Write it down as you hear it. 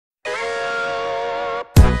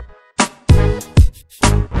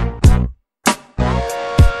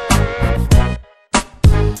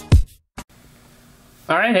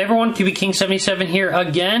Alright, hey everyone, QBKing77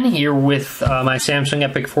 here with my Samsung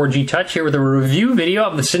Epic 4G Touch, here with a review video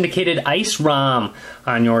of the Syndicated Ice ROM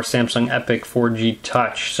on your Samsung Epic 4G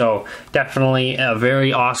Touch. So definitely a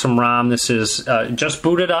very awesome ROM. This is just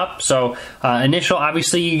booted up, so initial,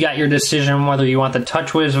 obviously you got your decision whether you want the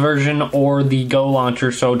TouchWiz version or the Go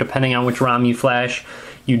launcher, so depending on which ROM you flash,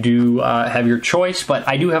 you do have your choice, but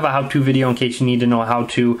I do have a how-to video in case you need to know how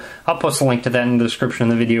to. I'll post a link to that in the description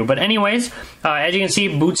of the video. But anyways, as you can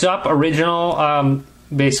see, boots up, original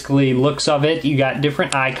basically looks of it. You got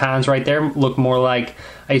different icons right there, look more like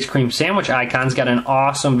ice cream sandwich icons. Got an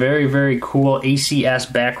awesome, very, very cool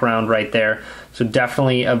ACS background right there. So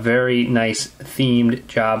definitely a very nice themed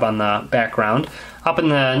job on the background. Up in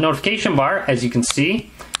the notification bar, as you can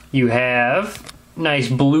see, you have nice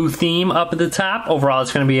blue theme up at the top. Overall,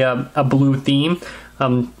 it's going to be a blue theme.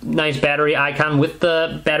 Nice battery icon with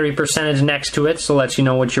the battery percentage next to it, so it lets you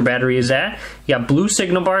know what your battery is at. You got blue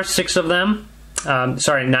signal bars, 6 of them.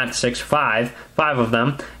 Sorry, not 6, 5 of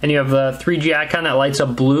them. And you have the 3G icon that lights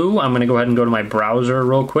up blue. I'm going to go ahead and go to my browser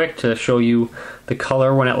real quick to show you the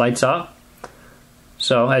color when it lights up.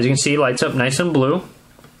 So, as you can see, it lights up nice and blue.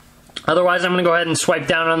 Otherwise, I'm going to go ahead and swipe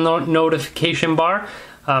down on the notification bar.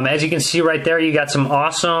 As you can see right there, you got some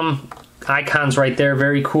awesome icons right there,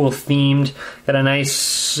 very cool themed. Got a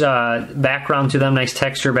nice background to them, nice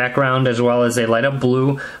texture background, as well as they light up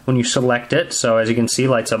blue when you select it. So as you can see,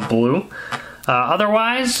 lights up blue.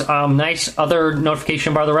 Otherwise, nice other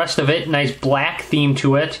notification bar, the rest of it, nice black theme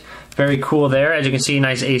to it. Very cool there. As you can see,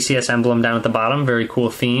 nice ACS emblem down at the bottom, very cool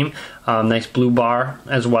theme. Nice blue bar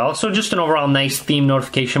as well. So just an overall nice theme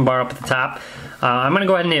notification bar up at the top. I'm going to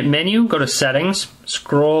go ahead and hit menu, go to settings,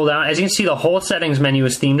 scroll down. As you can see, the whole settings menu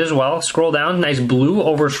is themed as well. Scroll down, nice blue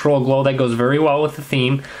over scroll glow that goes very well with the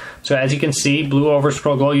theme. So as you can see, blue over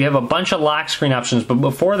scroll glow, you have a bunch of lock screen options. But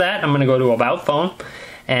before that, I'm going to go to About Phone.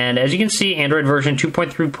 And as you can see, Android version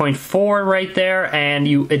 2.3.4 right there, and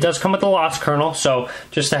it does come with the lost kernel, so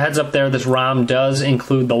just a heads up there, this ROM does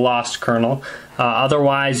include the lost kernel.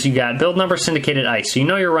 Otherwise, you got build number Syndicated Ice, so you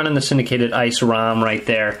know you're running the Syndicated Ice ROM right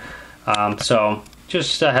there. So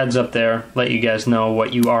just a heads up there, let you guys know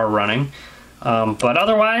what you are running. But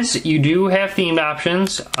otherwise, you do have themed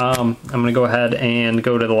options. I'm going to go ahead and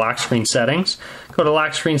go to the lock screen settings. Go to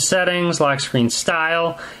lock screen settings, lock screen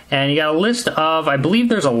style, and you got a list of, I believe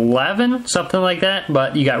there's 11, something like that,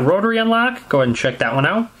 but you got Rotary Unlock. Go ahead and check that one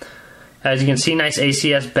out. As you can see, nice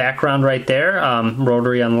ACS background right there,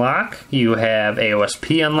 Rotary Unlock. You have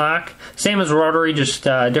AOSP Unlock. Same as Rotary, just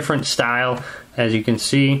different style, as you can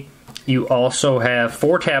see. You also have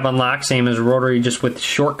 4-tab unlock, same as Rotary, just with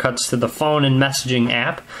shortcuts to the phone and messaging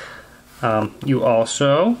app. You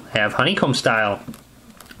also have honeycomb style,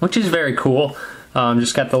 which is very cool.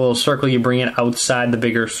 Just got the little circle, you bring it outside the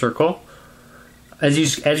bigger circle. As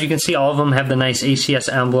you can see, all of them have the nice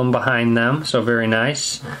ACS emblem behind them, so very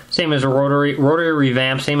nice. Same as a Rotary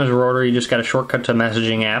revamp, same as Rotary, just got a shortcut to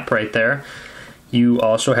messaging app right there. You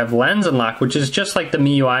also have Lens Unlock, which is just like the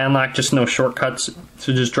MIUI Unlock, just no shortcuts,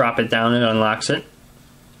 so just drop it down and it unlocks it.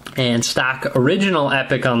 And stock original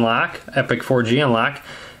Epic Unlock, Epic 4G Unlock.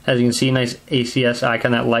 As you can see, nice ACS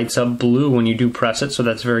icon that lights up blue when you do press it, so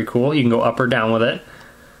that's very cool. You can go up or down with it.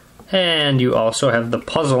 And you also have the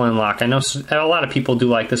Puzzle Unlock. I know a lot of people do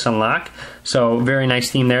like this unlock, so very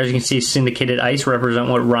nice theme there. As you can see, Syndicated Ice represent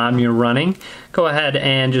what ROM you're running. Go ahead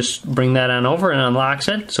and just bring that on over and unlocks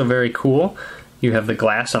it, so very cool. You have the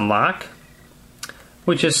Glass Unlock,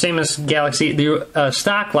 which is same as Galaxy, the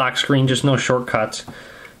stock lock screen, just no shortcuts.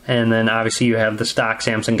 And then obviously you have the stock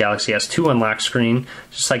Samsung Galaxy S2 unlock screen,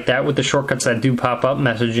 just like that with the shortcuts that do pop up,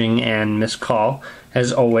 messaging and missed call,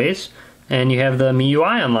 as always. And you have the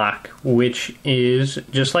MIUI Unlock, which is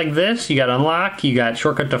just like this. You got Unlock, you got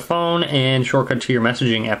shortcut to phone, and shortcut to your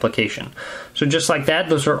messaging application. So just like that,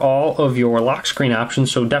 those are all of your lock screen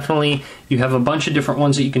options. So definitely you have a bunch of different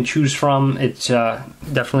ones that you can choose from. It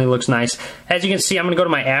definitely looks nice. As you can see, I'm going to go to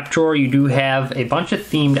my app drawer. You do have a bunch of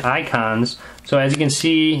themed icons. So as you can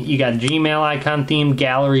see, you got Gmail icon themed,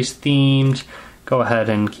 galleries themed. Go ahead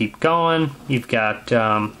and keep going. You've got,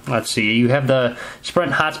 let's see, you have the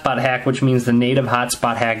Sprint Hotspot hack, which means the native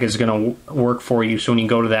Hotspot hack is going to work for you. So when you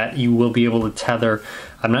go to that, you will be able to tether.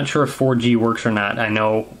 I'm not sure if 4G works or not. I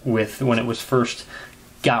know when it first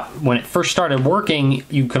started working,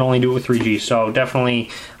 you could only do it with 3G. So definitely,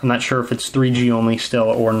 I'm not sure if it's 3G only still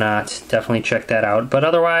or not. Definitely check that out. But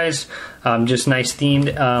otherwise, just nice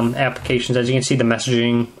themed applications. As you can see, the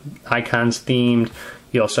messaging icons themed.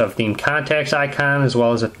 You also have themed contacts icon as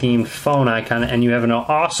well as a themed phone icon, and you have an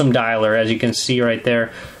awesome dialer, as you can see right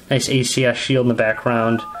there. Nice ACS shield in the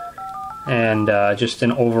background, and just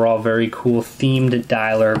an overall very cool themed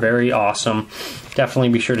dialer. Very awesome. Definitely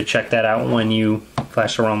be sure to check that out when you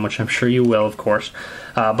flash the ROM, which I'm sure you will, of course.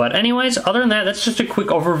 But anyways, other than that, that's just a quick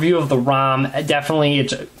overview of the ROM. Definitely,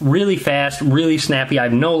 it's really fast, really snappy. I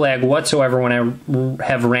have no lag whatsoever when I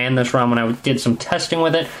have ran this ROM, when I did some testing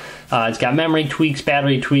with it. It's got memory tweaks,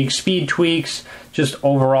 battery tweaks, speed tweaks. Just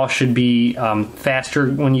overall should be faster.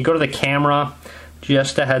 When you go to the camera,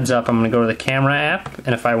 just a heads up, I'm going to go to the camera app,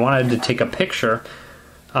 and if I wanted to take a picture,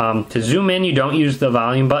 to zoom in, you don't use the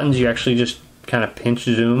volume buttons. You actually just kind of pinch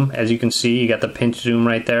zoom. As you can see, you got the pinch zoom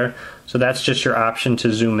right there. So that's just your option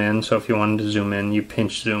to zoom in. So if you wanted to zoom in, you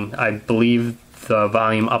pinch zoom. I believe the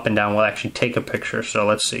volume up and down will actually take a picture. So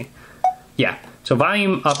let's see. Yeah. So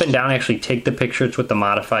volume up and down actually take the picture. It's with the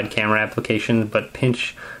modified camera application, but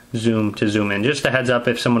pinch zoom to zoom in. Just a heads up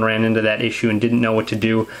if someone ran into that issue and didn't know what to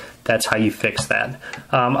do, that's how you fix that.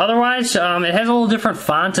 Otherwise, it has a little different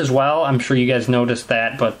font as well. I'm sure you guys noticed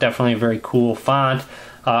that, but definitely a very cool font.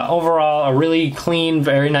 Overall, a really clean,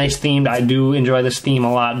 very nice theme. I do enjoy this theme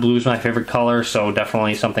a lot. Blue is my favorite color, so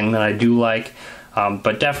definitely something that I do like.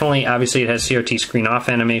 But definitely, obviously, it has CRT screen off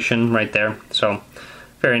animation right there, so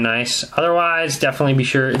very nice. Otherwise, definitely be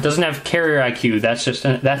sure it doesn't have carrier IQ.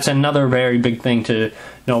 That's another very big thing to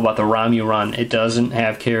know about the ROM you run. It doesn't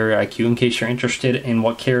have carrier IQ. In case you're interested in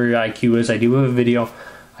what carrier IQ is, I do have a video.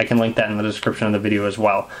 I can link that in the description of the video as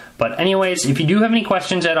well. But anyways, if you do have any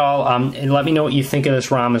questions at all, let me know what you think of this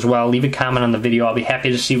ROM as well. Leave a comment on the video. I'll be happy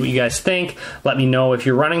to see what you guys think. Let me know if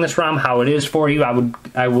you're running this ROM, how it is for you.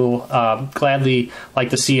 I will gladly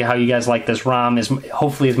like to see how you guys like this ROM,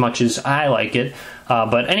 hopefully as much as I like it.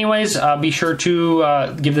 But anyways, be sure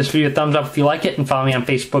to give this video a thumbs up if you like it, and follow me on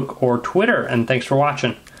Facebook or Twitter. And thanks for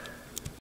watching.